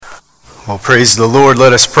Well, praise the Lord.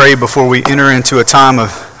 Let us pray before we enter into a time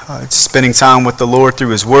of spending time with the Lord through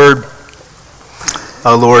His Word.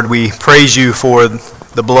 Lord, we praise You for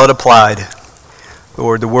the blood applied.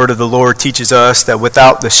 Lord, the Word of the Lord teaches us that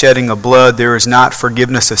without the shedding of blood, there is not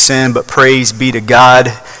forgiveness of sin, but praise be to God.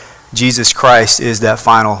 Jesus Christ is that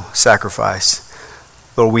final sacrifice.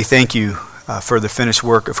 Lord, we thank You for the finished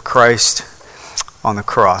work of Christ on the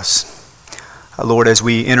cross. Lord, as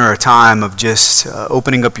we enter a time of just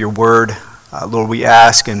opening up Your Word, Lord, we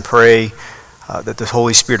ask and pray that the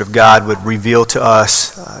Holy Spirit of God would reveal to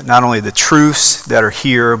us not only the truths that are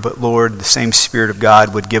here, but Lord, the same Spirit of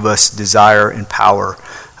God would give us desire and power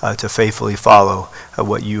to faithfully follow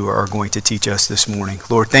what You are going to teach us this morning.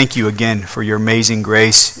 Lord, thank You again for Your amazing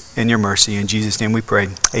grace and Your mercy. In Jesus' name we pray.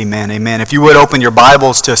 Amen. Amen. If you would open your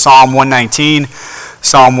Bibles to Psalm 119.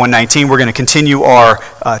 Psalm 119. We're going to continue our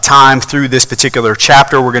time through this particular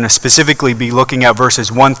chapter. We're going to specifically be looking at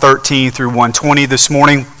verses 113 through 120 this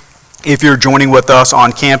morning. If you're joining with us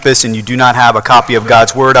on campus and you do not have a copy of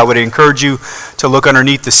God's Word, I would encourage you to look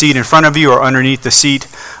underneath the seat in front of you or underneath the seat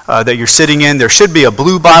that you're sitting in. There should be a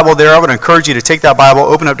blue Bible there. I would encourage you to take that Bible,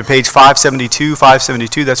 open up to page 572.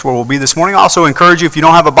 572, that's where we'll be this morning. I also encourage you, if you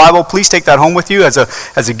don't have a Bible, please take that home with you as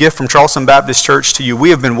a gift from Charleston Baptist Church to you. We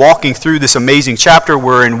have been walking through this amazing chapter.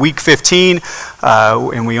 We're in week 15,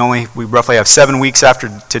 and we roughly have 7 weeks after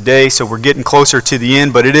today, so we're getting closer to the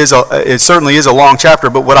end, but it certainly is a long chapter.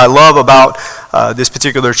 But what I love about this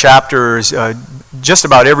particular chapter is just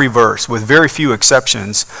about every verse, with very few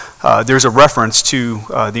exceptions, there's a reference to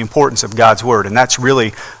the importance of God's Word, and that's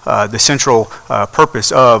really the central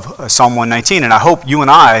purpose of Psalm 119. And I hope you and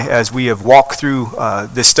I, as we have walked through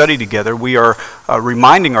this study together, we are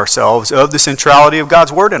reminding ourselves of the centrality of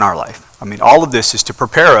God's Word in our life. I mean, all of this is to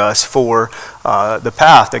prepare us for the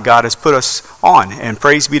path that God has put us on, and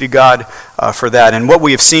praise be to God for that. And what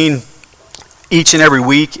we have seen each and every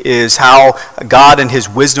week is how God in His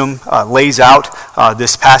wisdom lays out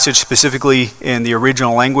this passage, specifically in the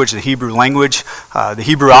original language, the Hebrew language. The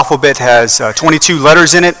Hebrew alphabet has 22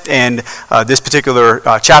 letters in it, and this particular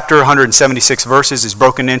chapter, 176 verses, is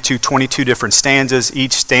broken into 22 different stanzas,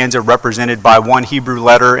 each stanza represented by one Hebrew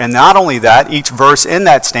letter. And not only that, each verse in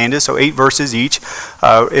that stanza, so 8 verses each,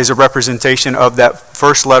 is a representation of that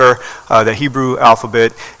first letter, the Hebrew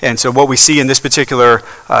alphabet. And so what we see in this particular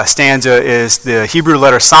stanza is the Hebrew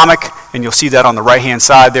letter Samach, and you'll see that on the right-hand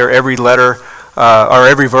side there. Every letter or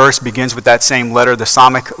every verse begins with that same letter, the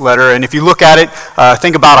Samach letter. And if you look at it,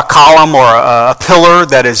 think about a column or a pillar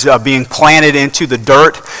that is being planted into the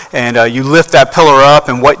dirt, and you lift that pillar up,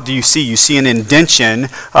 and what do you see? You see an indention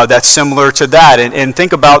that's similar to that. And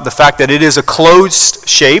think about the fact that it is a closed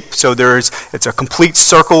shape, so it's a complete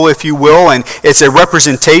circle, if you will, and it's a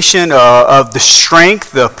representation of the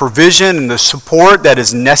strength, the provision, and the support that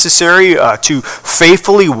is necessary to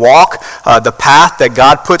faithfully walk the path that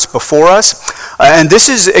God puts before us. And this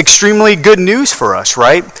is extremely good news for us,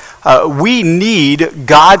 right? We need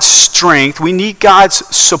God's strength, we need God's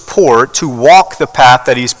support to walk the path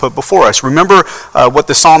that He's put before us. Remember what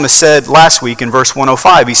the psalmist said last week in verse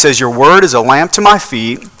 105. He says, "Your word is a lamp to my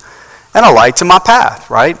feet and a light to my path,"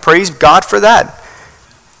 right? Praise God for that.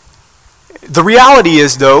 The reality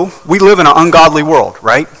is, though, we live in an ungodly world,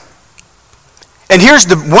 right? And here's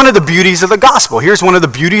one of the beauties of the gospel. Here's one of the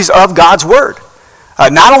beauties of God's Word.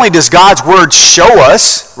 Not only does God's Word show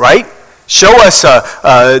us, right? Show us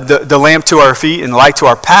the lamp to our feet and the light to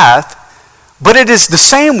our path, but it is the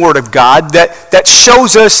same Word of God that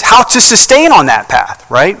shows us how to sustain on that path,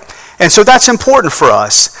 right? And so that's important for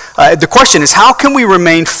us. The question is, how can we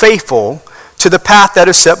remain faithful to the path that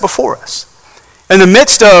is set before us? In the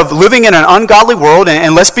midst of living in an ungodly world,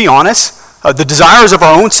 and let's be honest, the desires of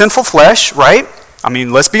our own sinful flesh, right? I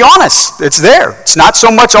mean, let's be honest, it's there. It's not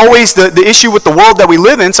so much always the issue with the world that we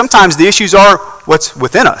live in. Sometimes the issues are what's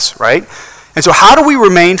within us, right? And so how do we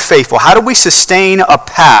remain faithful? How do we sustain a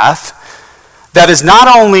path that is not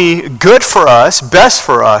only good for us, best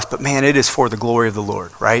for us, but man, it is for the glory of the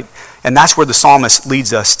Lord, right? And that's where the psalmist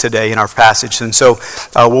leads us today in our passage. And so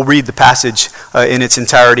we'll read the passage in its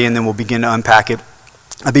entirety, and then we'll begin to unpack it.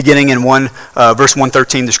 Beginning in verse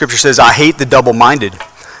 113, the scripture says, "I hate the double-minded,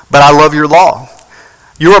 but I love your law.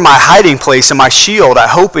 You are my hiding place and my shield. I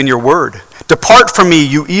hope in your word. Depart from me,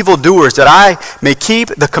 you evildoers, that I may keep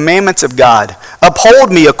the commandments of God.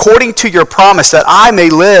 Uphold me according to your promise, that I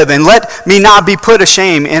may live, and let me not be put to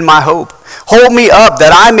shame in my hope. Hold me up,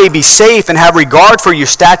 that I may be safe and have regard for your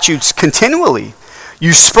statutes continually.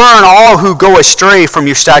 You spurn all who go astray from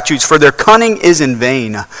your statutes, for their cunning is in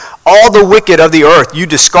vain. All the wicked of the earth you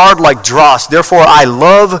discard like dross. Therefore I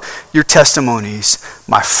love your testimonies.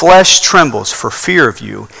 My flesh trembles for fear of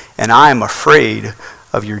you, and I am afraid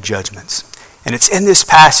of your judgments. And it's in this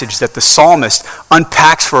passage that the psalmist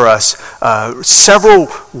unpacks for us several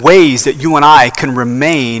ways that you and I can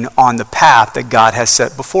remain on the path that God has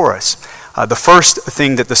set before us. The first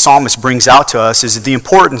thing that the psalmist brings out to us is the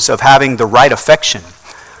importance of having the right affection.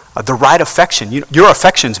 The right affection. Your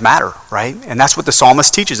affections matter, right? And that's what the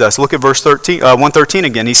psalmist teaches us. Look at verse 113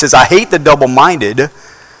 again. He says, I hate the double-minded,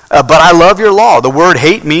 but I love your law. The word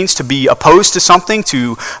hate means to be opposed to something,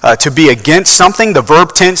 to be against something. The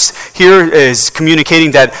verb tense here is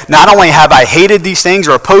communicating that not only have I hated these things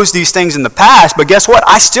or opposed these things in the past, but guess what?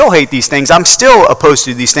 I still hate these things. I'm still opposed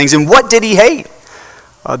to these things. And what did he hate?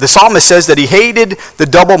 The psalmist says that he hated the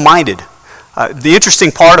double-minded. The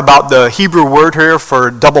interesting part about the Hebrew word here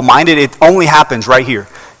for double-minded, it only happens right here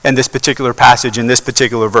in this particular passage, in this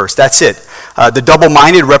particular verse. That's it. The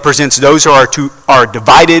double-minded represents those who are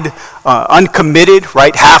divided, uncommitted,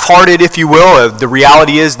 right? Half-hearted, if you will. The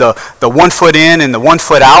reality is the 1 foot in and the 1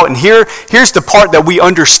 foot out. And here's the part that we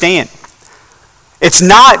understand. It's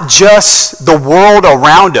not just the world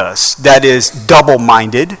around us that is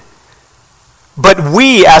double-minded, but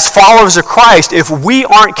we, as followers of Christ, if we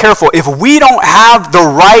aren't careful, if we don't have the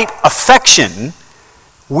right affection,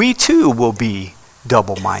 we too will be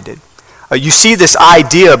double-minded. You see this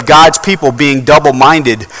idea of God's people being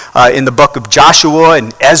double-minded in the book of Joshua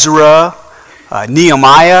and Ezra,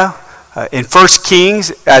 Nehemiah, in 1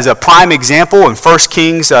 Kings as a prime example. In 1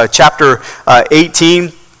 Kings chapter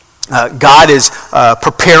 18, God is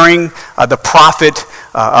preparing the prophet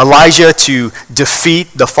Elijah to defeat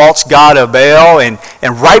the false god of Baal. And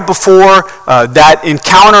right before that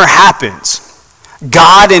encounter happens,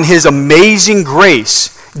 God in his amazing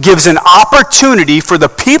grace gives an opportunity for the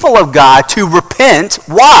people of God to repent.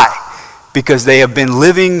 Why? Because they have been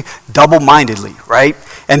living double-mindedly, right?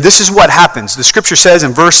 And this is what happens. The scripture says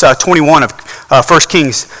in verse 21 of 1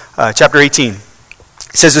 Kings chapter 18,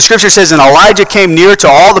 it says, the scripture says, and Elijah came near to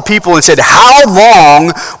all the people and said, how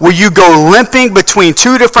long will you go limping between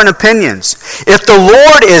two different opinions? If the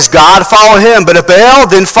Lord is God, follow him. But if Baal,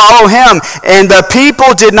 then follow him. And the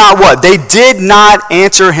people did not what? They did not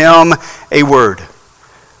answer him a word.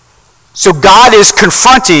 So God is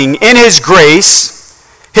confronting in his grace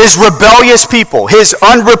his rebellious people, his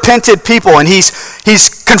unrepented people, and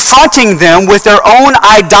he's confronting them with their own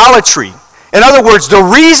idolatry. In other words, the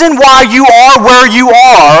reason why you are where you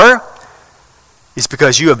are is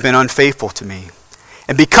because you have been unfaithful to me.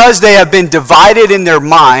 And because they have been divided in their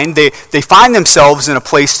mind, they find themselves in a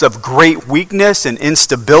place of great weakness and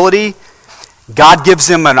instability. God gives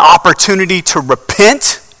them an opportunity to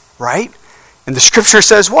repent, right? And the scripture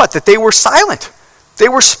says what? That they were silent. They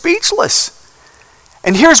were speechless.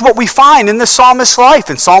 And here's what we find in the psalmist's life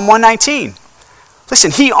in Psalm 119.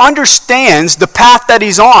 Listen, he understands the path that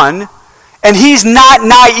he's on, and he's not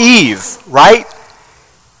naive, right?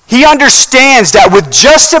 He understands that with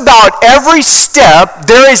just about every step,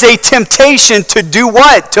 there is a temptation to do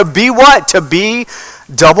what? To be what? To be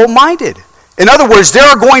double-minded. In other words, there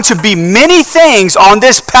are going to be many things on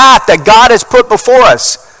this path that God has put before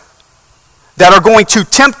us that are going to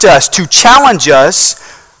tempt us, to challenge us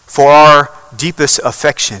for our deepest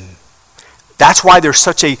affection. That's why there's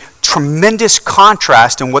such a tremendous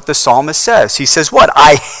contrast in what the psalmist says. He says what?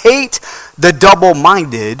 I hate the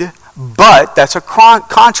double-minded, but, that's a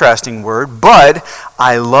contrasting word, but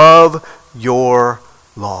I love your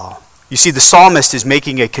law. You see, the psalmist is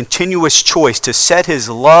making a continuous choice to set his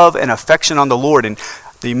love and affection on the Lord. And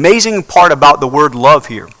the amazing part about the word love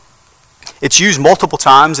here, it's used multiple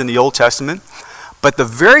times in the Old Testament, but the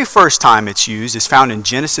very first time it's used is found in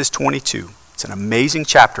Genesis 22. It's an amazing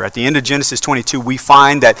chapter. At the end of Genesis 22, we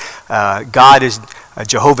find that God is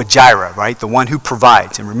Jehovah Jireh, right? The one who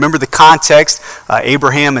provides. And remember the context.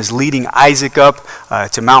 Abraham is leading Isaac up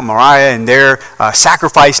to Mount Moriah, and their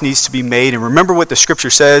sacrifice needs to be made. And remember what the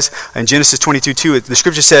scripture says in Genesis 22:2. The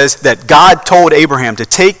scripture says that God told Abraham to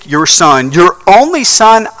take your son, your only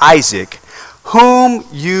son Isaac, whom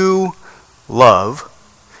you love,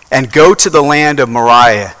 and go to the land of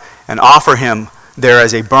Moriah and offer him there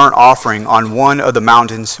as a burnt offering on one of the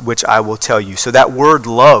mountains which I will tell you. So that word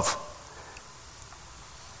love,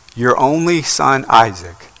 your only son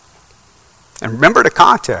Isaac. And remember the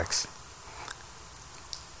context.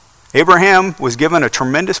 Abraham was given a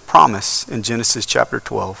tremendous promise in Genesis chapter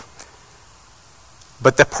 12.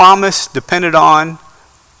 But the promise depended on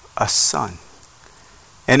a son.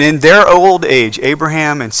 And in their old age,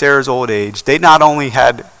 Abraham and Sarah's old age, they not only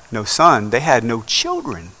had no son, they had no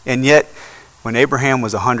children. And yet, when Abraham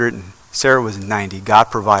was 100 and Sarah was 90,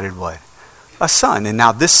 God provided what? A son. And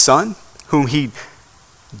now this son, whom he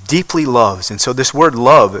deeply loves. And so this word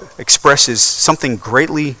love expresses something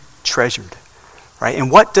greatly treasured, right?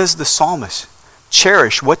 And what does the psalmist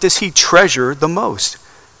cherish? What does he treasure the most?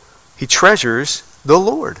 He treasures the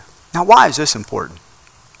Lord. Now, why is this important?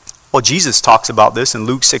 Well, Jesus talks about this in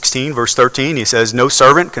Luke 16, verse 13. He says, "No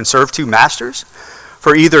servant can serve two masters,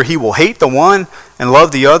 for either he will hate the one and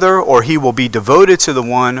love the other, or he will be devoted to the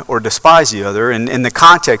one or despise the other." And in the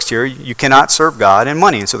context here, you cannot serve God and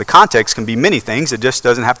money. And so the context can be many things. It just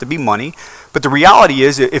doesn't have to be money. But the reality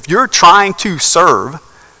is, if you're trying to serve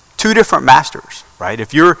two different masters, right?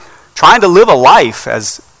 If you're trying to live a life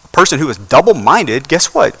as a person who is double-minded,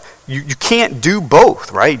 guess what? You can't do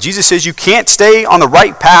both, right? Jesus says you can't stay on the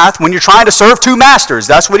right path when you're trying to serve two masters.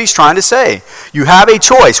 That's what he's trying to say. You have a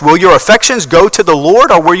choice. Will your affections go to the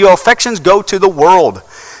Lord, or will your affections go to the world?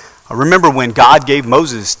 Remember when God gave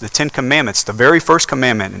Moses the 10 Commandments, the very first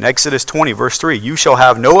commandment in Exodus 20, verse 3, "You shall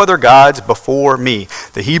have no other gods before me."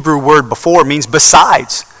 The Hebrew word before means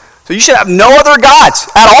besides. So you should have no other gods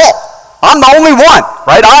at all. I'm the only one,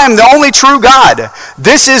 right? I am the only true God.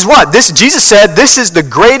 This is what? Jesus said this is the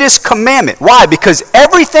greatest commandment. Why? Because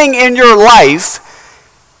everything in your life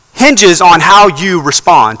hinges on how you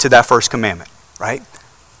respond to that first commandment, right?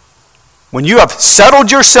 When you have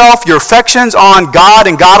settled yourself, your affections on God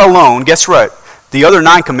and God alone, guess what? The other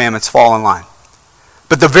 9 commandments fall in line.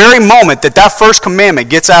 But the very moment that first commandment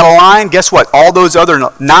gets out of line, guess what? All those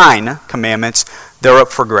other 9 commandments, they're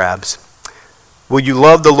up for grabs. Will you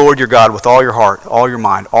love the Lord your God with all your heart, all your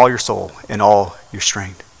mind, all your soul, and all your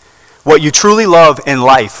strength? What you truly love in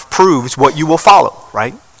life proves what you will follow,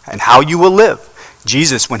 right? And how you will live.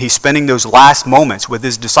 Jesus, when he's spending those last moments with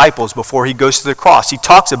his disciples before he goes to the cross, he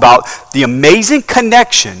talks about the amazing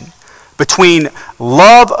connection between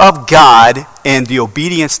love of God and the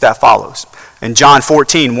obedience that follows. In John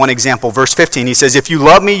 14, one example, verse 15, he says, "If you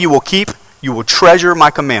love me, you will treasure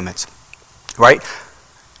my commandments." Right?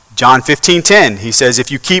 John 15:10, he says,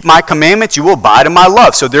 "If you keep my commandments, you will abide in my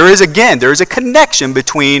love." So there is a connection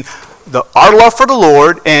between our love for the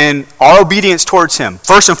Lord and our obedience towards him.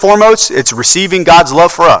 First and foremost, it's receiving God's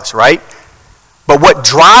love for us, right? But what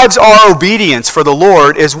drives our obedience for the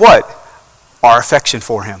Lord is what? Our affection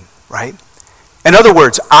for him, right? In other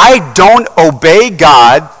words, I don't obey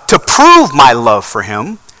God to prove my love for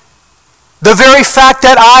him. The very fact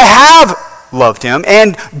that I have loved him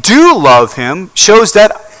and do love him shows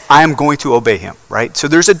that I am going to obey him, right? So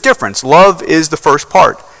there's a difference. Love is the first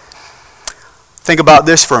part. Think about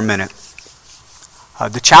this for a minute.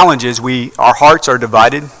 The challenge is our hearts are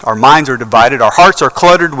divided, our minds are divided, our hearts are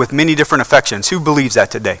cluttered with many different affections. Who believes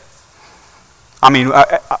that today? I mean,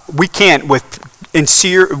 we can't, with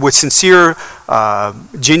sincere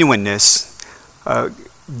genuineness,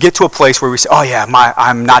 get to a place where we say, "Oh yeah,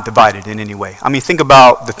 I'm not divided in any way." I mean, think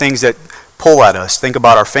about the things that pull at us. Think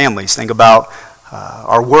about our families. Think about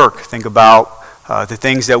our work. Think about the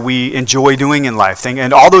things that we enjoy doing in life.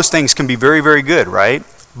 And all those things can be very, very good, right?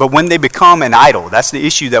 But when they become an idol, that's the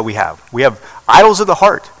issue that we have. We have idols of the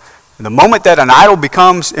heart. And the moment that an idol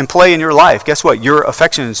becomes in play in your life, guess what? Your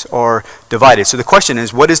affections are divided. So the question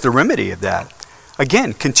is, what is the remedy of that?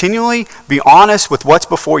 Again, continually be honest with what's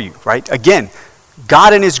before you, right? Again,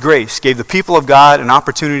 God in his grace gave the people of God an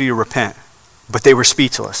opportunity to repent, but they were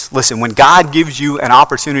speechless. Listen, when God gives you an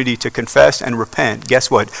opportunity to confess and repent, guess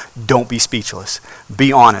what? Don't be speechless.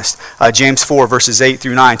 Be honest. James 4, verses 8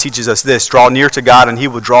 through 9 teaches us this: "Draw near to God, and he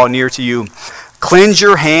will draw near to you. Cleanse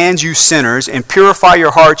your hands, you sinners, and purify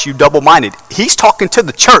your hearts, you double-minded." He's talking to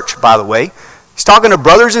the church, by the way. He's talking to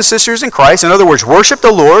brothers and sisters in Christ. In other words, worship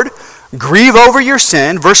the Lord. Grieve over your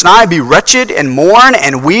sin. Verse 9, "Be wretched and mourn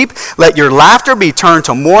and weep. Let your laughter be turned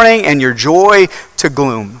to mourning and your joy to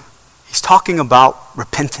gloom." He's talking about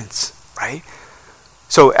repentance, right?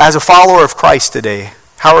 So as a follower of Christ today,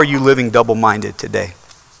 how are you living double-minded today?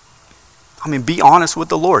 I mean, be honest with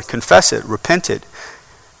the Lord. Confess it. Repent it.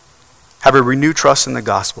 Have a renewed trust in the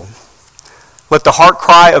gospel. Let the heart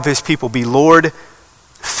cry of his people be, "Lord,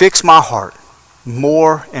 fix my heart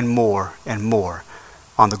more and more and more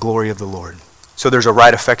on the glory of the Lord." So there's a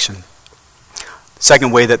right affection.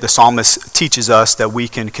 Second way that the psalmist teaches us that we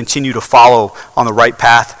can continue to follow on the right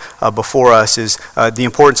path before us is the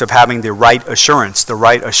importance of having the right assurance. The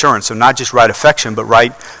right assurance. So not just right affection, but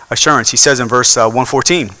right assurance. He says in verse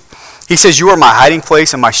 114, he says, "You are my hiding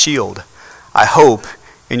place and my shield. I hope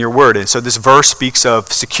in your word." And so this verse speaks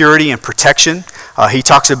of security and protection. He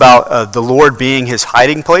talks about the Lord being his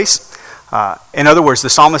hiding place. In other words,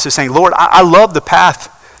 the psalmist is saying, "Lord, I love the path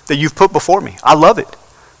that you've put before me. I love it.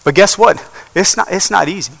 But guess what? It's not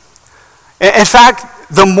easy. In fact,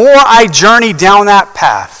 the more I journey down that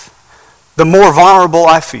path, the more vulnerable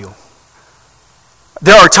I feel.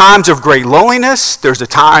 There are times of great loneliness. There's the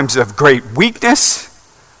times of great weakness.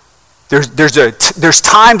 There's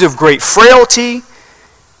times of great frailty.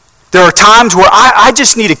 There are times where I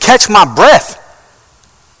just need to catch my breath.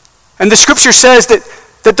 And the scripture says that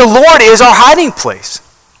the Lord is our hiding place.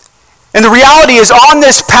 And the reality is, on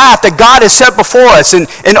this path that God has set before us, and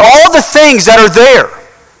all the things that are there,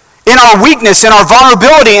 in our weakness, in our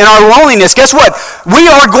vulnerability, in our loneliness, guess what? We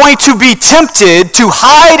are going to be tempted to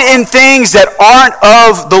hide in things that aren't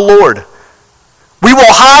of the Lord. We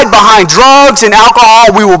will hide behind drugs and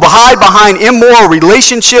alcohol. We will hide behind immoral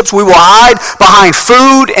relationships. We will hide behind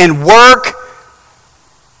food and work.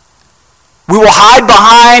 We will hide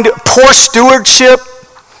behind poor stewardship.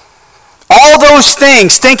 All those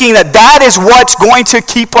things, thinking that is what's going to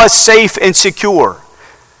keep us safe and secure.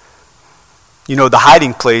 You know, the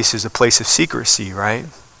hiding place is a place of secrecy, right?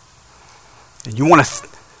 And you want to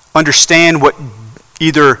understand what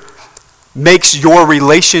either makes your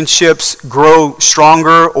relationships grow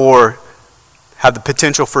stronger or have the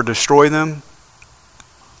potential for destroy them.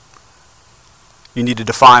 You need to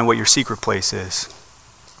define what your secret place is.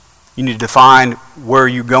 You need to define where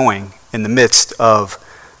you're going in the midst of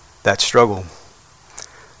that struggle.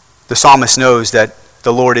 The psalmist knows that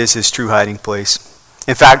the Lord is his true hiding place.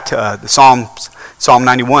 In fact, the Psalm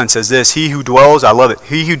 91 says this: he who dwells, I love it,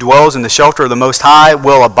 he who dwells in the shelter of the Most High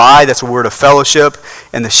will abide, that's a word of fellowship,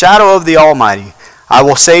 in the shadow of the Almighty. I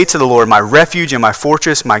will say to the Lord, my refuge and my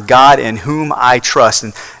fortress, my God in whom I trust.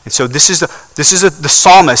 And so this is the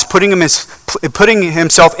psalmist putting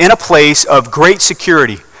himself in a place of great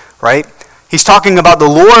security, right? He's talking about the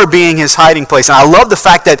Lord being his hiding place. And I love the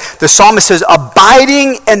fact that the psalmist says,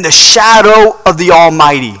 abiding in the shadow of the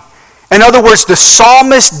Almighty. In other words, the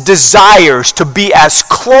psalmist desires to be as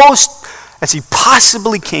close as he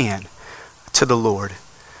possibly can to the Lord.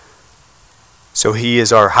 So he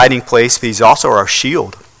is our hiding place, but he's also our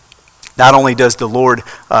shield. Not only does the Lord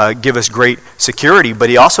give us great security, but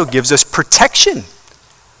he also gives us protection.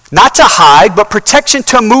 Not to hide, but protection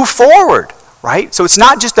to move forward, right? So it's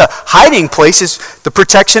not just a hiding place, it's the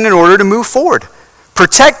protection in order to move forward.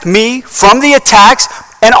 Protect me from the attacks,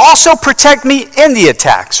 and also protect me in the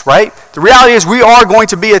attacks, right? The reality is we are going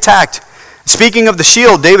to be attacked. Speaking of the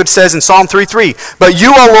shield, David says in Psalm 3:3, but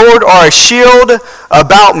you, O Lord, are a shield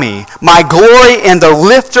about me, my glory and the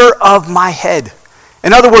lifter of my head.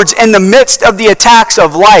 In other words, in the midst of the attacks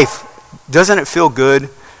of life, doesn't it feel good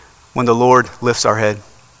when the Lord lifts our head?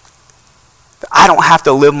 I don't have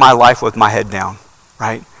to live my life with my head down,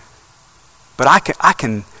 right? But I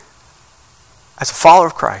can, as a follower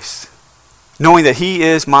of Christ, knowing that he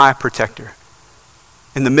is my protector,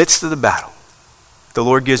 in the midst of the battle, the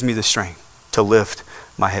Lord gives me the strength to lift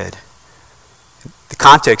my head. The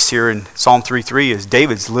context here in Psalm 3:3 is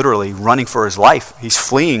David's literally running for his life. He's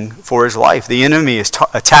fleeing for his life. The enemy is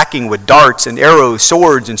attacking with darts and arrows,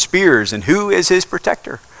 swords and spears. And who is his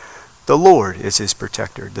protector? The Lord is his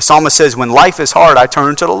protector. The psalmist says, when life is hard, I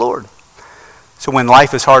turn to the Lord. So when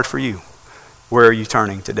life is hard for you, where are you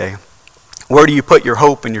turning today? Where do you put your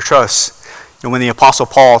hope and your trust? And when the Apostle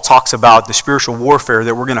Paul talks about the spiritual warfare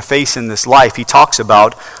that we're going to face in this life, he talks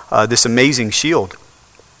about this amazing shield.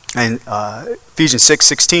 And Ephesians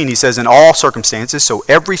 6:16, he says, in all circumstances, so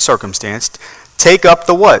every circumstance, take up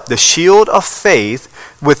the what? The shield of faith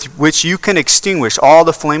with which you can extinguish all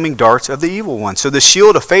the flaming darts of the evil one. So the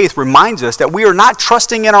shield of faith reminds us that we are not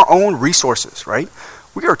trusting in our own resources, right?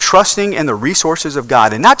 We are trusting in the resources of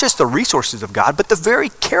God. And not just the resources of God, but the very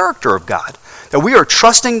character of God. That we are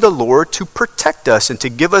trusting the Lord to protect us and to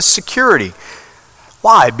give us security.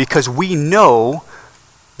 Why? Because we know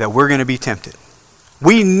that we're going to be tempted.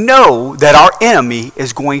 We know that our enemy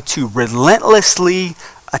is going to relentlessly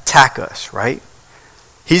attack us, right?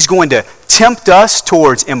 He's going to tempt us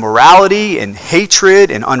towards immorality and hatred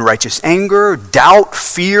and unrighteous anger, doubt,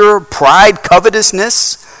 fear, pride,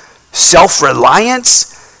 covetousness,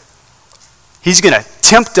 self-reliance. He's going to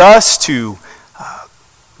tempt us to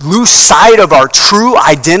lose sight of our true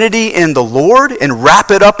identity in the Lord and wrap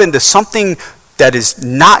it up into something that is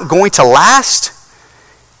not going to last.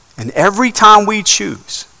 And every time we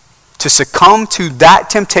choose to succumb to that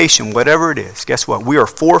temptation, whatever it is, guess what? We are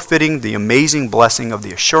forfeiting the amazing blessing of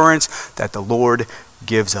the assurance that the Lord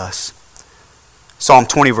gives us. Psalm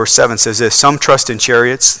 20 verse 7 says this, some trust in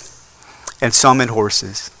chariots and some in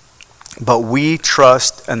horses, but we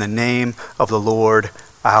trust in the name of the Lord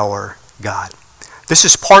our God. This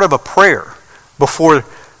is part of a prayer before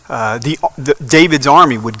David's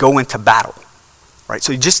army would go into battle. Right?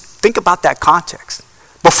 So you just think about that context.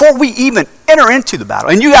 Before we even enter into the battle,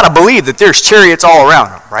 and you got to believe that there's chariots all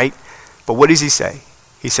around him, right? But what does he say?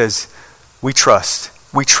 He says, we trust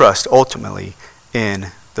ultimately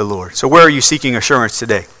in the Lord. So where are you seeking assurance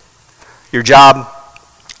today? Your job,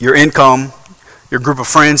 your income, your group of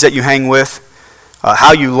friends that you hang with,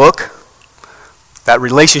 how you look, that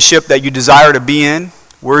relationship that you desire to be in.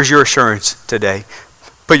 Where's your assurance today?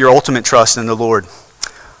 Put your ultimate trust in the Lord.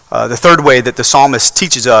 The third way that the psalmist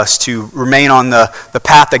teaches us to remain on the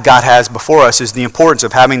path that God has before us is the importance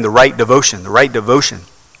of having the right devotion,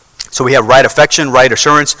 So we have right affection, right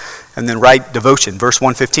assurance, and then right devotion. Verse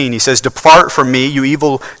 115, he says, "Depart from me, you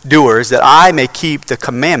evil doers, that I may keep the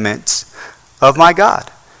commandments of my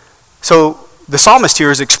God." So the psalmist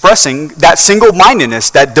here is expressing that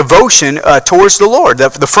single-mindedness, that devotion towards the Lord.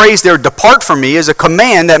 The phrase there, "depart from me," is a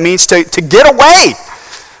command that means to get away,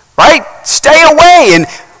 right? Stay away. And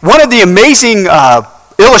one of the amazing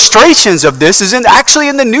illustrations of this is actually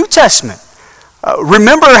in the New Testament.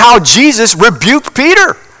 Remember how Jesus rebuked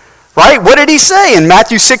Peter, right? What did he say in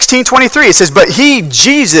Matthew 16:23? It says, "But he,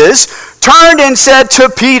 Jesus, turned and said to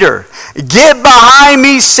Peter, 'Get behind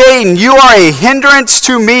me, Satan. You are a hindrance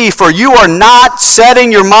to me, for you are not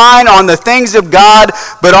setting your mind on the things of God,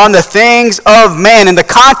 but on the things of man.'" And the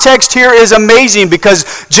context here is amazing because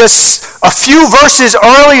just a few verses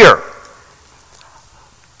earlier,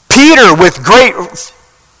 Peter, with great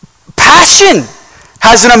passion,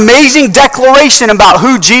 has an amazing declaration about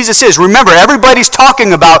who Jesus is. Remember, everybody's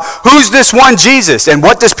talking about who's this one Jesus. And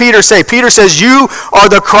what does Peter say? Peter says, "You are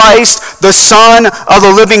the Christ, the Son of the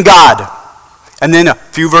living God." And then a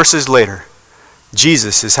few verses later,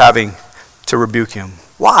 Jesus is having to rebuke him.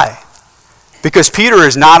 Why? Because Peter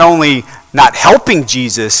is not only not helping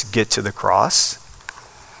Jesus get to the cross,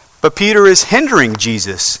 but Peter is hindering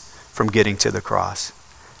Jesus from getting to the cross.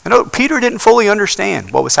 And Peter didn't fully understand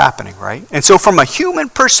what was happening, right? And so from a human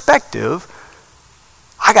perspective,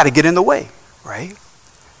 I got to get in the way, right?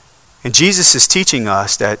 And Jesus is teaching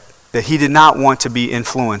us that he did not want to be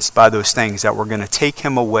influenced by those things that were going to take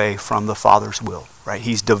him away from the Father's will, right?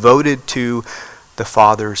 He's devoted to the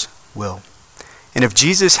Father's will. And if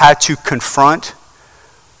Jesus had to confront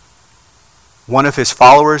one of his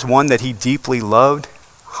followers, one that he deeply loved,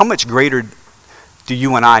 how much greater do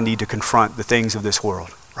you and I need to confront the things of this world?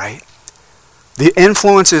 Right? The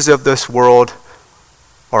influences of this world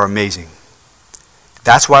are amazing.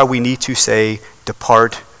 That's why we need to say,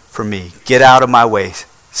 "Depart from me. Get out of my way.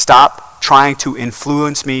 Stop trying to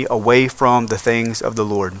influence me away from the things of the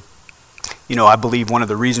Lord." You know, I believe one of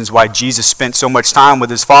the reasons why Jesus spent so much time with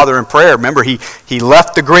his Father in prayer, remember, he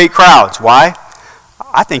left the great crowds. Why?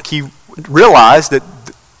 I think he realized that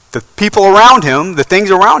the people around him, the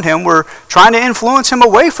things around him, were trying to influence him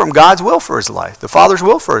away from God's will for his life, the Father's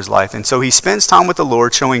will for his life. And so he spends time with the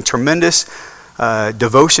Lord, showing tremendous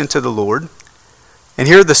devotion to the Lord. And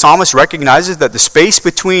here the psalmist recognizes that the space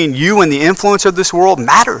between you and the influence of this world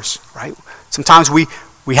matters, right? Sometimes we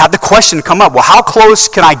have the question come up, well, how close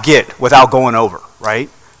can I get without going over, right?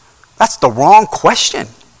 That's the wrong question,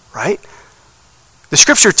 right? The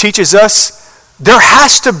scripture teaches us there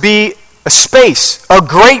has to be a space, a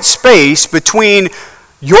great space between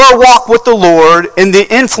your walk with the Lord and the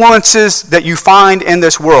influences that you find in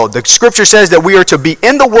this world. The scripture says that we are to be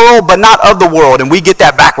in the world but not of the world, and we get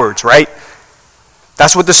that backwards, right?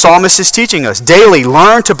 That's what the psalmist is teaching us. Daily,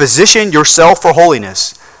 learn to position yourself for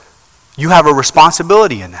holiness. You have a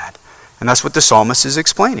responsibility in that, and that's what the psalmist is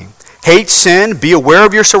explaining. Hate sin, be aware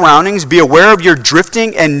of your surroundings, be aware of your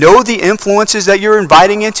drifting, and know the influences that you're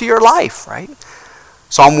inviting into your life, right?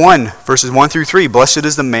 Psalm 1, verses 1 through 3, "Blessed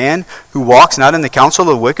is the man who walks not in the counsel of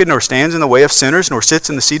the wicked, nor stands in the way of sinners, nor sits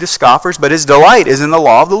in the seat of scoffers, but his delight is in the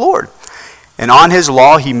law of the Lord. And on his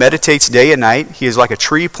law he meditates day and night. He is like a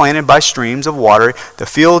tree planted by streams of water, the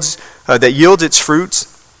fields that yields its fruits,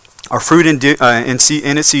 or fruit in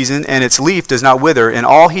its season, and its leaf does not wither, and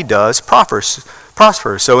all he does prospers."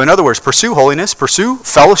 So in other words, pursue holiness, pursue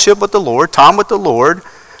fellowship with the Lord, time with the Lord,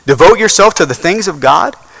 devote yourself to the things of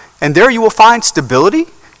God, and there you will find stability,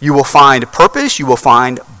 you will find purpose, you will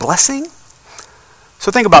find blessing.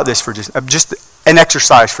 So think about this for just an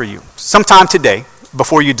exercise for you. Sometime today,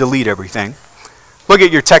 before you delete everything, look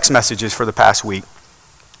at your text messages for the past week.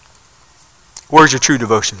 Where's your true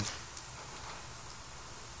devotion?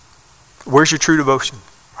 Where's your true devotion?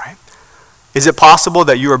 Right? Is it possible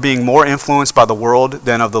that you are being more influenced by the world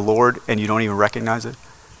than of the Lord and you don't even recognize it?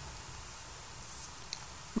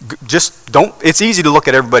 It's easy to look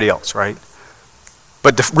at everybody else, right?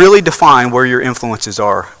 But really define where your influences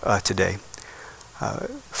are today.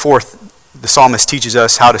 Fourth, the psalmist teaches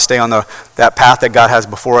us how to stay on that path that God has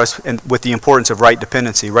before us, and with the importance of right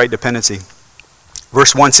dependency.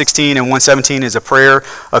 Verse 116 and 117 is a prayer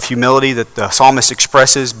of humility that the psalmist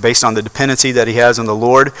expresses based on the dependency that he has on the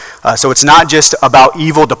Lord. So it's not just about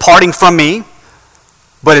evil departing from me,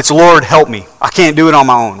 but it's, Lord, help me. I can't do it on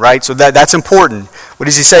my own, right? So that's important. What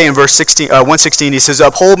does he say in verse 116? He says,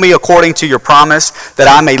 uphold me according to your promise, that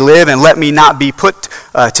I may live, and let me not be put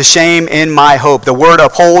to shame in my hope. The word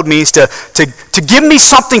uphold means to give me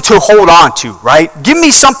something to hold on to, right? Give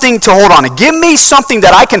me something to hold on to. Give me something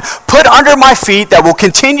that I can put under my feet that will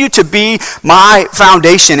continue to be my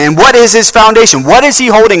foundation. And what is his foundation? What is he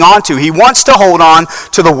holding on to? He wants to hold on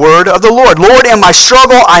to the word of the Lord. Lord, in my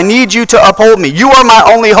struggle, I need you to uphold me. You are my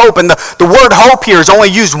only hope. And the word hope here is only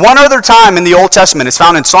used one other time in the Old Testament. It's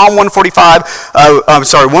found in Psalm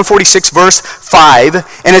 146, verse 5.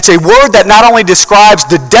 And it's a word that not only describes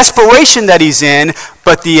the desperation that he's in,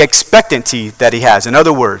 but the expectancy that he has. In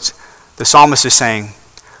other words, the psalmist is saying,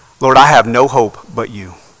 Lord, I have no hope but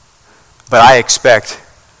you. But I expect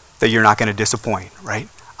that you're not going to disappoint, right?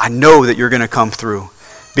 I know that you're going to come through.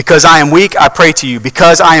 Because I am weak, I pray to you.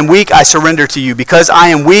 Because I am weak, I surrender to you. Because I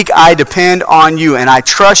am weak, I depend on you. And I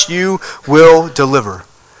trust you will deliver.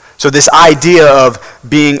 So this idea of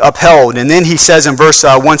being upheld. And then he says in verse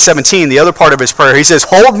 117, the other part of his prayer, he says,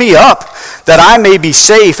 hold me up that I may be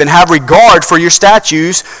safe and have regard for your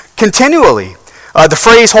statutes continually. The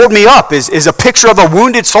phrase hold me up is a picture of a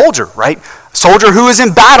wounded soldier, right? A soldier who is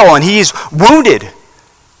in battle and he's wounded.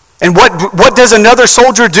 And what does another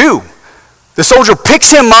soldier do? The soldier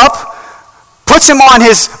picks him up, puts him on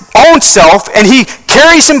his own self, and he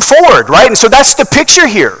carries him forward, right? And so that's the picture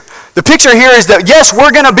here. The picture here is that, yes,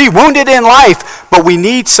 we're going to be wounded in life, but we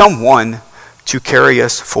need someone to carry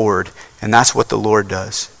us forward. And that's what the Lord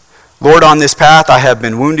does. Lord, on this path I have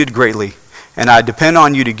been wounded greatly, and I depend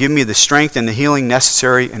on you to give me the strength and the healing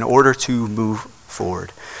necessary in order to move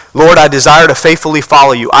forward. Lord, I desire to faithfully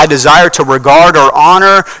follow you. I desire to regard or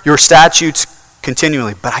honor your statutes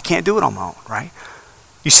continually, but I can't do it on my own, right?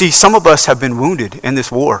 You see, some of us have been wounded in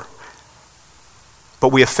this war,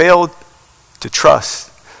 but we have failed to trust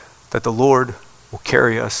that the Lord will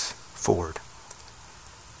carry us forward.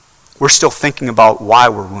 We're still thinking about why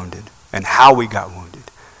we're wounded and how we got wounded,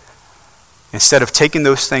 instead of taking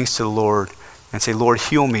those things to the Lord and say, Lord,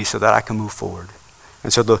 heal me so that I can move forward.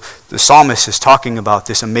 And so the psalmist is talking about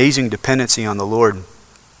this amazing dependency on the Lord.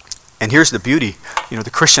 And here's the beauty. You know, the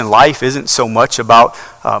Christian life isn't so much about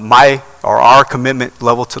our commitment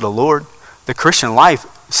level to the Lord. The Christian life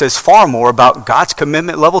says far more about God's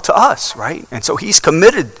commitment level to us, right? And so he's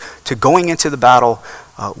committed to going into the battle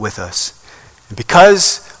with us. And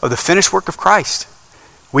because of the finished work of Christ,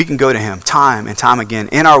 we can go to him time and time again.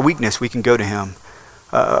 In our weakness, we can go to him.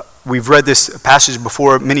 We've read this passage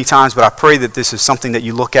before many times, but I pray that this is something that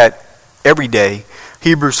you look at every day.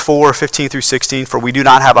 Hebrews 4:15-16, for we do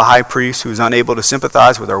not have a high priest who is unable to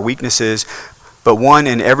sympathize with our weaknesses, but one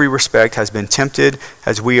in every respect has been tempted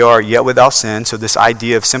as we are, yet without sin. So this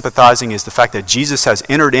idea of sympathizing is the fact that Jesus has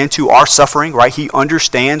entered into our suffering, right? He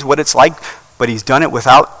understands what it's like, but he's done it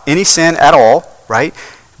without any sin at all, right?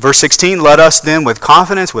 Verse 16, let us then with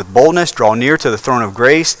confidence, with boldness, draw near to the throne of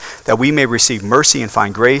grace, that we may receive mercy and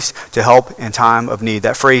find grace to help in time of need.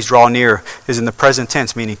 That phrase, draw near, is in the present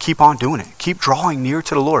tense, meaning keep on doing it. Keep drawing near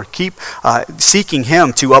to the Lord. Keep seeking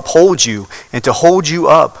him to uphold you and to hold you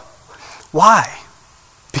up. Why?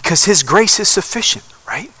 Because his grace is sufficient,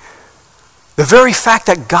 right? The very fact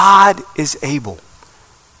that God is able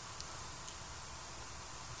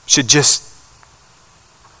should just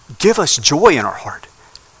give us joy in our heart.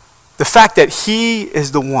 The fact that he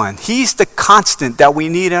is the one, he's the constant that we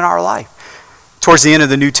need in our life. Towards the end of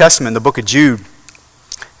the New Testament, in the book of Jude,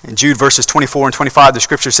 in Jude verses 24 and 25, the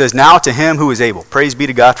scripture says, now to him who is able, praise be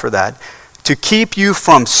to God for that, to keep you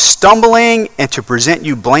from stumbling and to present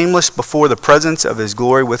you blameless before the presence of his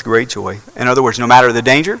glory with great joy. In other words, no matter the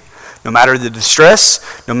danger, no matter the distress,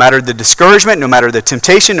 no matter the discouragement, no matter the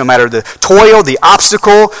temptation, no matter the toil, the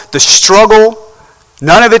obstacle, the struggle,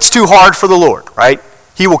 none of it's too hard for the Lord, right?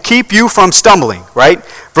 He will keep you from stumbling, right?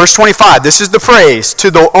 Verse 25, this is the praise.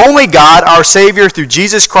 To the only God, our Savior, through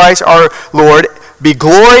Jesus Christ our Lord, be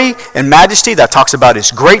glory and majesty, that talks about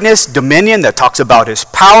his greatness, dominion, that talks about his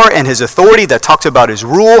power and his authority, that talks about his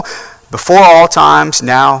rule, before all times,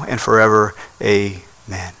 now and forever.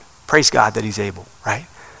 Amen. Praise God that he's able, right?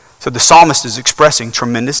 So the psalmist is expressing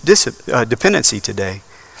tremendous dependency today.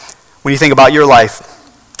 When you think about your life,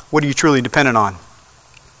 what are you truly dependent on?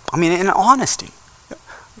 I mean, in honesty.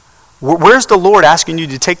 Where's the Lord asking you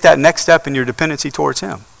to take that next step in your dependency towards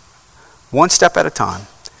him? One step at a time.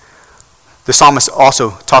 The psalmist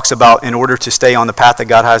also talks about, in order to stay on the path that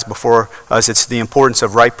God has before us, it's the importance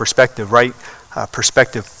of right perspective,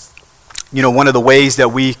 You know, one of the ways that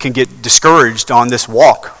we can get discouraged on this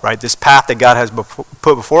walk, right, this path that God has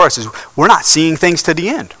put before us, is we're not seeing things to the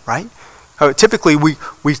end, right? typically we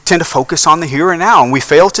tend to focus on the here and now, and we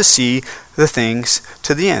fail to see the things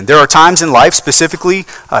to the end. There are times in life, specifically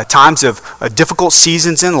times of difficult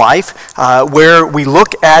seasons in life, where we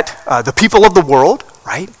look at the people of the world,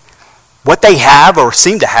 right? What they have or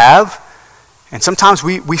seem to have, and sometimes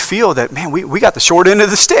we feel that, man, we got the short end of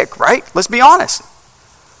the stick, right? Let's be honest.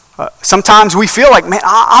 Sometimes we feel like, man,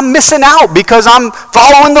 I'm missing out because I'm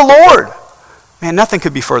following the Lord. Man, nothing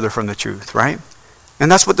could be further from the truth, right?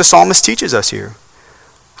 And that's what the psalmist teaches us here.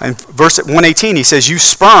 In verse 118, he says, you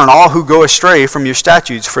spurn all who go astray from your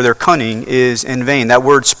statutes, for their cunning is in vain. That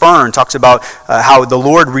word spurn talks about how the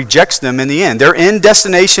Lord rejects them in the end. Their end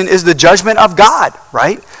destination is the judgment of God,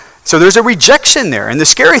 right? So there's a rejection there. And the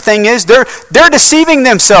scary thing is they're deceiving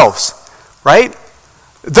themselves, right?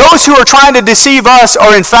 Those who are trying to deceive us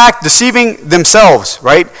are in fact deceiving themselves,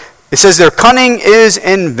 right? It says their cunning is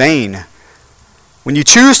in vain. When you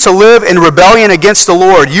choose to live in rebellion against the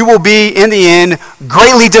Lord, you will be, in the end,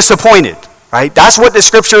 greatly disappointed, right? That's what the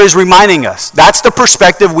scripture is reminding us. That's the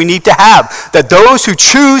perspective we need to have, that those who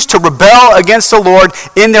choose to rebel against the Lord,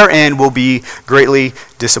 in their end, will be greatly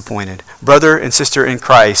disappointed. Brother and sister in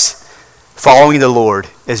Christ, following the Lord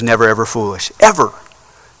is never, ever foolish, ever.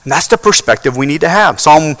 And that's the perspective we need to have.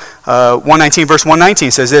 Psalm 119, verse 119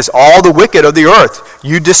 says this, all the wicked of the earth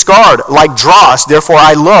you discard like dross, therefore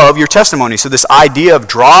I love your testimony. So this idea of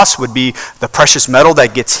dross would be the precious metal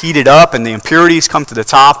that gets heated up and the impurities come to the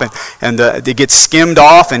top and it gets skimmed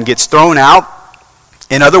off and gets thrown out.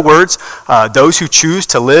 In other words, those who choose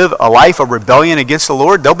to live a life of rebellion against the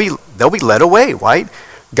Lord, they'll be led away, right?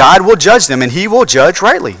 God will judge them and he will judge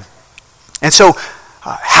rightly. And so,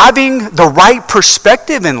 having the right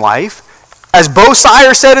perspective in life, as Bo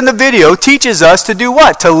Sire said in the video, teaches us to do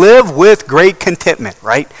what? To live with great contentment,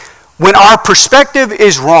 right? When our perspective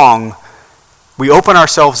is wrong, we open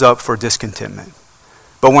ourselves up for discontentment.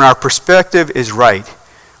 But when our perspective is right,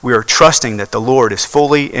 we are trusting that the Lord is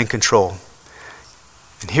fully in control.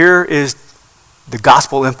 And here is the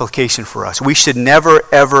gospel implication for us. We should never,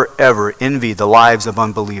 ever, ever envy the lives of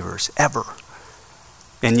unbelievers, ever.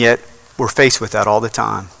 And yet, we're faced with that all the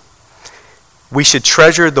time. We should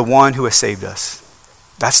treasure the one who has saved us.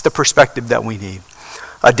 That's the perspective that we need.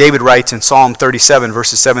 David writes in Psalm 37,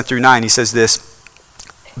 verses 7 through 9, he says this,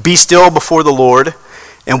 be still before the Lord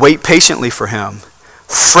and wait patiently for him.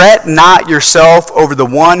 Fret not yourself over the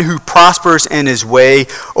one who prospers in his way,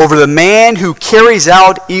 over the man who carries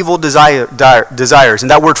out evil desires.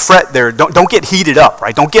 And that word fret there, don't get heated up,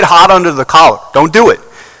 right? Don't get hot under the collar. Don't do it.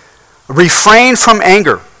 Refrain from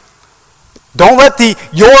anger. Don't let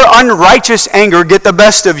your unrighteous anger get the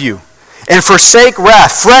best of you. And forsake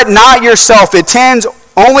wrath. Fret not yourself. It tends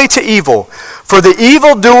only to evil. For the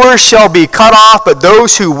evildoer shall be cut off, but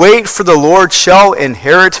those who wait for the Lord shall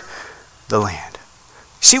inherit the land.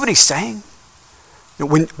 See what he's saying?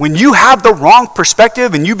 When you have the wrong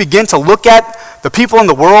perspective and you begin to look at the people in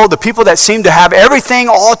the world, the people that seem to have everything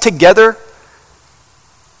all together,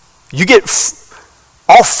 you get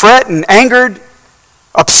all fret and angered,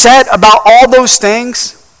 upset about all those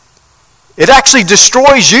things. It actually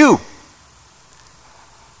destroys you.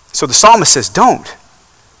 So the psalmist says, don't.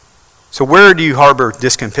 So where do you harbor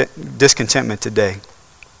discontentment today?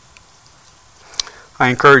 I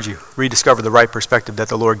encourage you, rediscover the right perspective that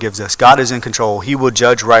the Lord gives us. God is in control. He will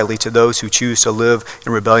judge rightly to those who choose to live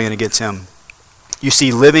in rebellion against him. You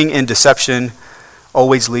see, living in deception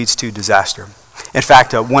always leads to disaster. In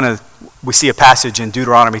fact, we see a passage in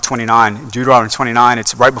Deuteronomy 29. Deuteronomy 29,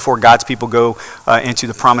 it's right before God's people go into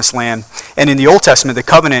the promised land. And in the Old Testament, the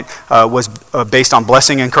covenant was based on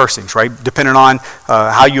blessing and cursings, right? Depending on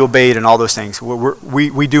how you obeyed and all those things.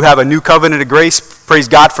 We do have a new covenant of grace. Praise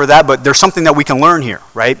God for that. But there's something that we can learn here,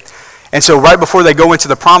 right? And so right before they go into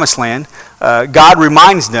the promised land, God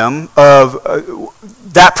reminds them of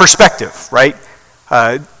that perspective, right?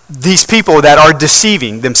 These people that are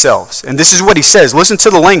deceiving themselves. And this is what he says. Listen to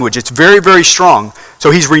the language. It's very, very strong.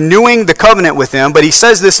 So he's renewing the covenant with them, but he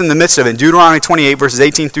says this in the midst of it. Deuteronomy 28, verses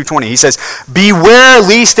 18 through 20. He says, beware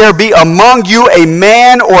lest there be among you a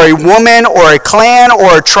man or a woman or a clan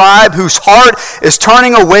or a tribe whose heart is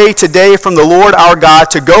turning away today from the Lord our God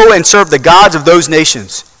to go and serve the gods of those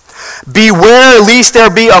nations. Beware lest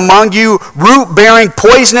there be among you root bearing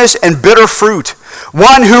poisonous and bitter fruit.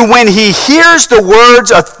 One who, when he hears the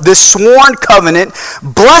words of this sworn covenant,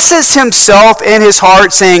 blesses himself in his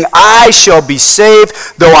heart, saying, I shall be saved,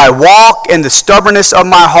 though I walk in the stubbornness of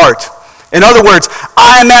my heart. In other words,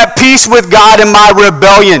 I am at peace with God in my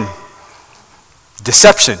rebellion.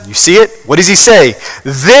 Deception. You see it? What does he say?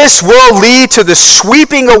 This will lead to the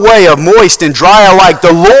sweeping away of moist and dry alike.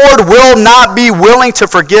 The Lord will not be willing to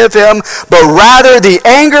forgive him, but rather the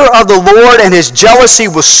anger of the Lord and his jealousy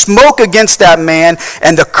will smoke against that man,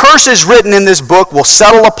 and the curses written in this book will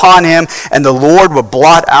settle upon him, and the Lord will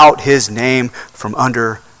blot out his name from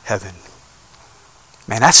under heaven.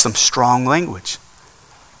 Man, that's some strong language.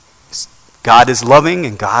 God is loving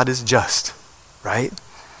and God is just, right?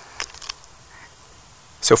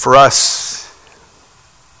 So for us,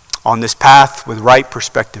 on this path with right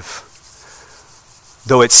perspective,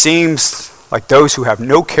 though it seems like those who have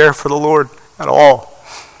no care for the Lord at all,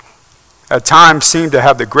 at times seem to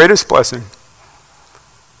have the greatest blessing,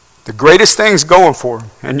 the greatest things going for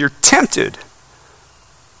them, and you're tempted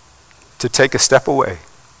to take a step away.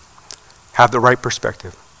 Have the right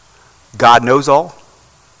perspective. God knows all,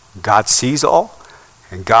 God sees all,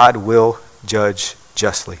 and God will judge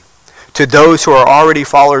justly. To those who are already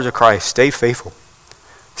followers of Christ, stay faithful.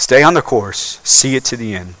 Stay on the course. See it to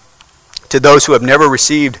the end. To those who have never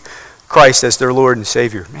received Christ as their Lord and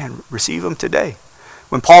Savior, man, receive him today.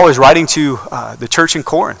 When Paul is writing to the church in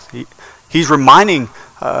Corinth, he's reminding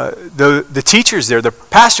the teachers there, the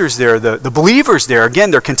pastors there, the believers there,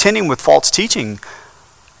 again, they're contending with false teaching.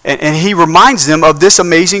 And he reminds them of this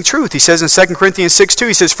amazing truth. He says in 2 Corinthians 6:2,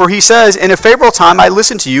 he says, "For he says, in a favorable time I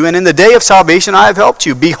listened to you, and in the day of salvation I have helped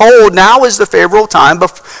you. Behold, now is the favorable time,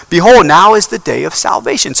 but behold, now is the day of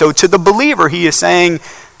salvation." So to the believer, he is saying,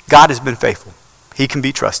 God has been faithful. He can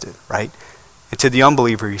be trusted, right? And to the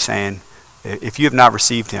unbeliever, he's saying, if you have not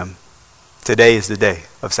received him, today is the day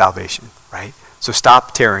of salvation, right? So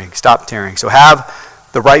stop tarrying. So have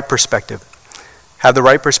the right perspective. Have the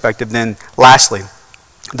right perspective. Then lastly,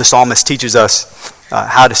 the psalmist teaches us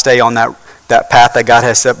how to stay on that path that God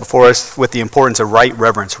has set before us with the importance of right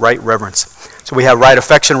reverence. So we have right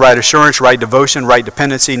affection, right assurance, right devotion, right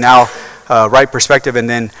dependency, now right perspective, and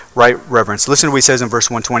then right reverence. Listen to what he says in verse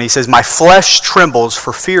 120. He says, "My flesh trembles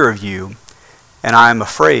for fear of you, and I am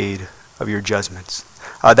afraid of your judgments."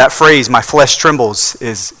 That phrase, "my flesh trembles,"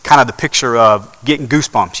 is kind of the picture of getting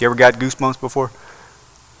goosebumps. You ever got goosebumps before?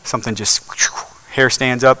 Something just, hair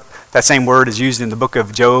stands up. That same word is used in the book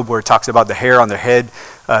of Job where it talks about the hair on their head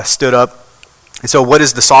stood up. And so what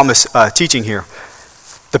is the psalmist teaching here?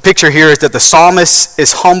 The picture here is that the psalmist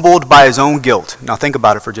is humbled by his own guilt. Now think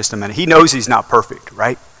about it for just a minute. He knows he's not perfect,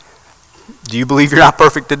 right? Do you believe you're not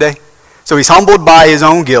perfect today? So he's humbled by his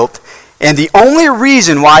own guilt. And the only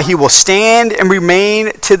reason why he will stand and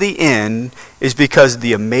remain to the end is because of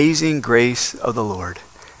the amazing grace of the Lord.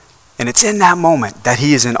 And it's in that moment that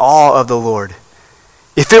he is in awe of the Lord.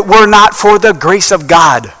 If it were not for the grace of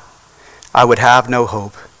God, I would have no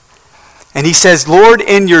hope. And he says, Lord,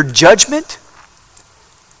 in your judgment,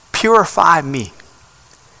 purify me.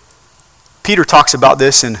 Peter talks about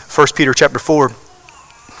this in 1 Peter chapter 4.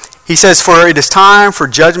 He says, for it is time for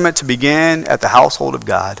judgment to begin at the household of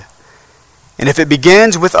God. And if it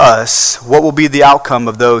begins with us, what will be the outcome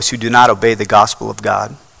of those who do not obey the gospel of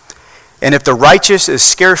God? And if the righteous is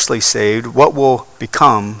scarcely saved, what will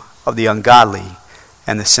become of the ungodly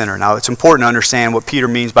and the sinner? Now, it's important to understand what Peter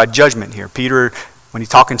means by judgment here. Peter, when he's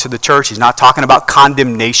talking to the church, he's not talking about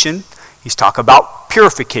condemnation. He's talking about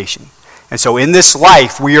purification. And so in this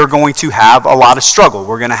life, we are going to have a lot of struggle.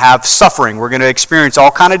 We're going to have suffering. We're going to experience all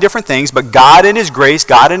kind of different things. But God in his grace,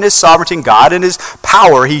 God in his sovereignty, God in his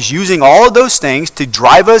power, he's using all of those things to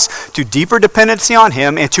drive us to deeper dependency on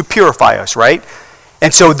him and to purify us, right?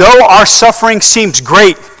 And so though our suffering seems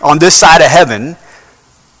great on this side of heaven,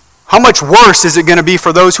 how much worse is it going to be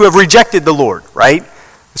for those who have rejected the Lord, right?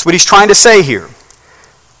 That's what he's trying to say here.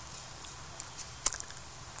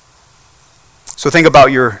 So think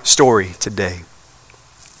about your story today.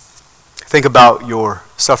 Think about your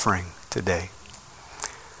suffering today.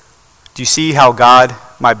 Do you see how God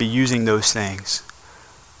might be using those things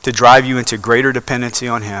to drive you into greater dependency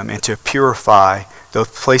on him and to purify those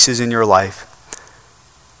places in your life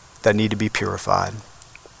that need to be purified?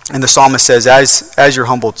 And the psalmist says, as your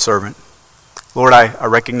humbled servant, Lord, I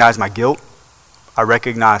recognize my guilt. I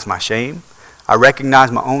recognize my shame. I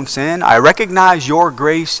recognize my own sin. I recognize your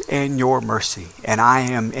grace and your mercy. And I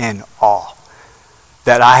am in awe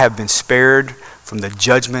that I have been spared from the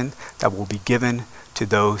judgment that will be given to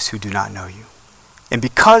those who do not know you. And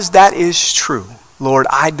because that is true, Lord,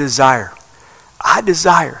 I desire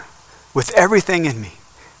with everything in me,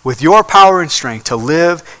 with your power and strength, to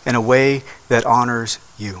live in a way that honors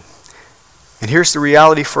you. And here's the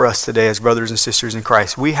reality for us today as brothers and sisters in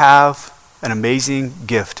Christ. We have an amazing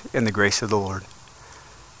gift in the grace of the Lord.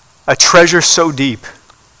 A treasure so deep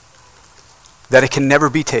that it can never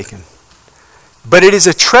be taken. But it is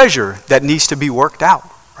a treasure that needs to be worked out,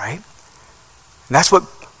 right? And that's what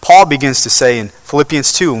Paul begins to say in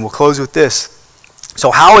Philippians 2, and we'll close with this. So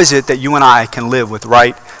how is it that you and I can live with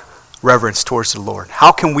right reverence towards the Lord?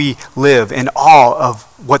 How can we live in awe of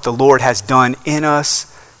what the Lord has done in us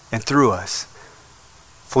and through us?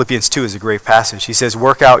 Philippians 2 is a great passage. He says,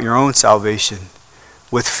 work out your own salvation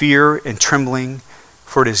with fear and trembling,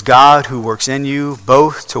 for it is God who works in you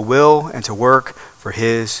both to will and to work for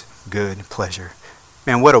his good pleasure.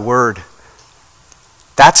 Man, what a word.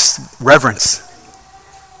 That's reverence.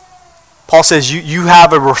 Paul says you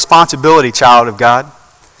have a responsibility, child of God,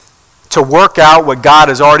 to work out what God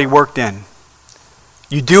has already worked in.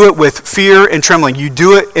 You do it with fear and trembling. You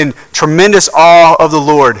do it in tremendous awe of the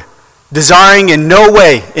Lord, desiring in no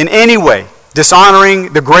way, in any way,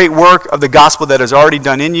 dishonoring the great work of the gospel that is already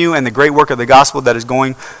done in you and the great work of the gospel that is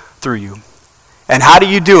going through you. And how do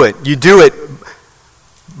you do it? You do it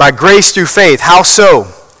by grace through faith. How so?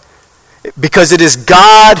 Because it is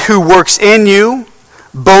God who works in you,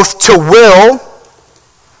 both to will,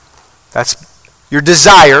 that's your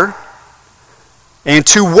desire, and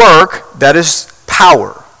to work, that is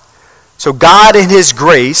power. So God in his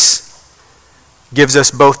grace gives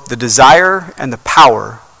us both the desire and the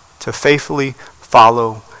power to faithfully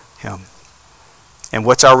follow him. And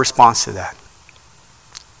what's our response to that?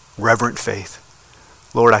 Reverent faith.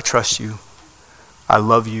 Lord, I trust you, I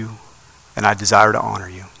love you, and I desire to honor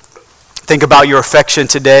you. Think about your affection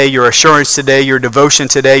today, your assurance today, your devotion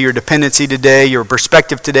today, your dependency today, your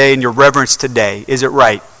perspective today, and your reverence today. Is it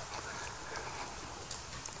right?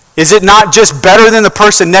 Is it not just better than the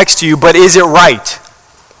person next to you, but is it right?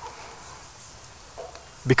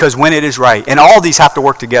 Because when it is right, and all these have to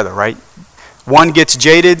work together, right? One gets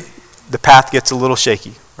jaded, the path gets a little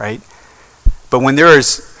shaky, right? But when there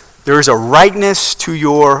is a rightness to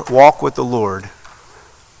your walk with the Lord,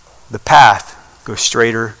 the path goes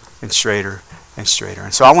straighter and straighter and straighter.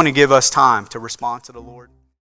 And so I want to give us time to respond to the Lord.